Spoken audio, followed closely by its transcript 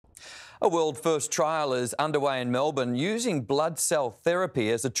A world-first trial is underway in Melbourne using blood cell therapy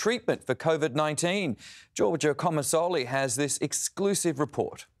as a treatment for COVID-19. Georgia Comasoli has this exclusive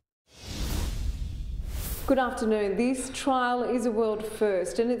report. Good afternoon. This trial is a world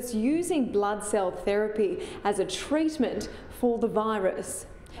first and it's using blood cell therapy as a treatment for the virus.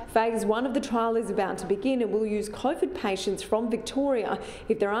 Phase 1 of the trial is about to begin and will use COVID patients from Victoria.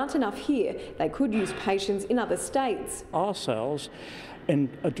 If there aren't enough here, they could use patients in other states. Our cells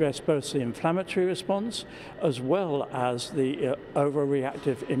address both the inflammatory response as well as the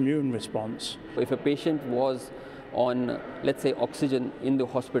overreactive immune response. If a patient was on, let's say, oxygen in the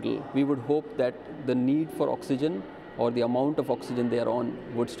hospital, we would hope that the need for oxygen or the amount of oxygen they are on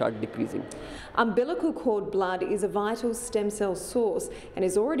would start decreasing. Umbilical cord blood is a vital stem cell source and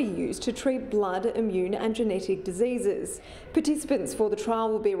is already used to treat blood, immune and genetic diseases. Participants for the trial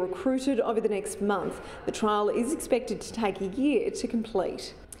will be recruited over the next month. The trial is expected to take a year to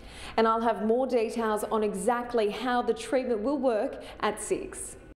complete. And I'll have more details on exactly how the treatment will work at 6.